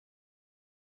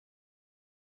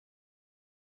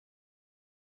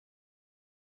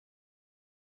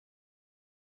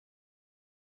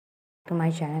To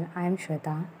my channel. I am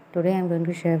Shweta. Today I am going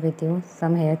to share with you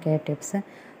some hair care tips.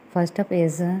 First up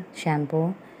is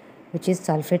shampoo, which is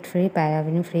sulfate free,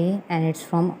 paraben free, and it's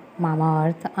from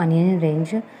Mamaearth onion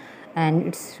range, and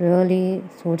it's really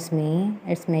suits me.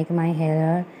 It's make my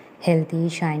hair healthy,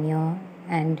 shinier,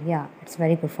 and yeah, it's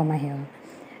very good for my hair.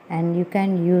 And you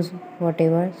can use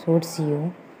whatever suits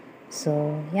you.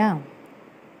 So yeah,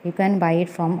 you can buy it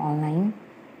from online.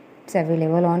 It's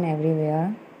available on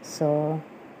everywhere. So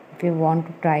if you want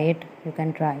to try it, you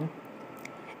can try.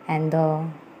 And the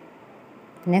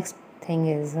next thing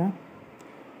is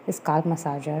scalp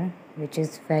massager, which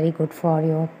is very good for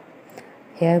your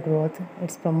hair growth.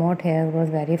 It's promote hair growth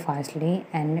very fastly,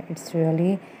 and it's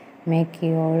really make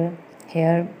your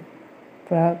hair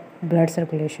blood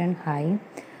circulation high.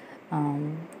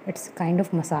 It's kind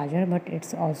of massager, but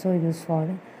it's also used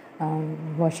for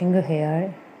washing your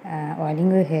hair, oiling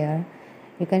your hair.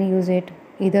 You can use it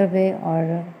either way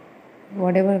or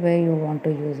whatever way you want to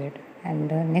use it. And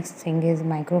the next thing is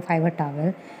microfiber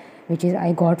towel, which is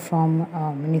I got from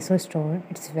Miniso store.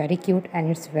 It's very cute and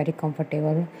it's very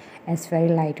comfortable, and it's very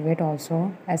lightweight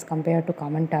also as compared to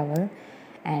common towel.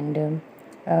 And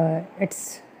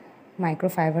it's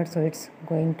microfiber, so it's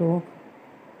going to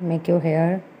make your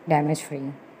hair damage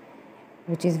free,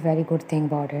 which is very good thing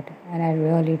about it, and I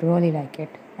really like it.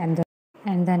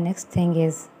 And the next thing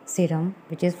is serum,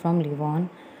 which is from Livon.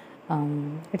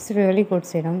 It's a really good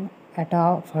serum at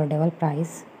a affordable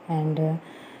price, and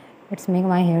it's make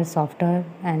my hair softer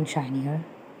and shinier,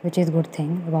 which is good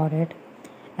thing about it.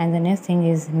 And the next thing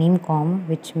is neem comb,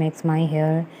 which makes my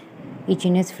hair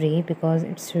itchiness free, because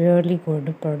it's really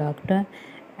good product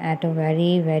at a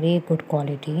very good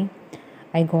quality.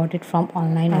 I got it from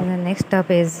online. And the next up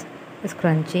is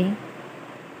scrunchie.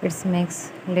 It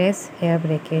makes less hair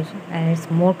breakage and it's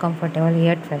more comfortable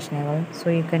yet fashionable, so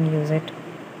you can use it.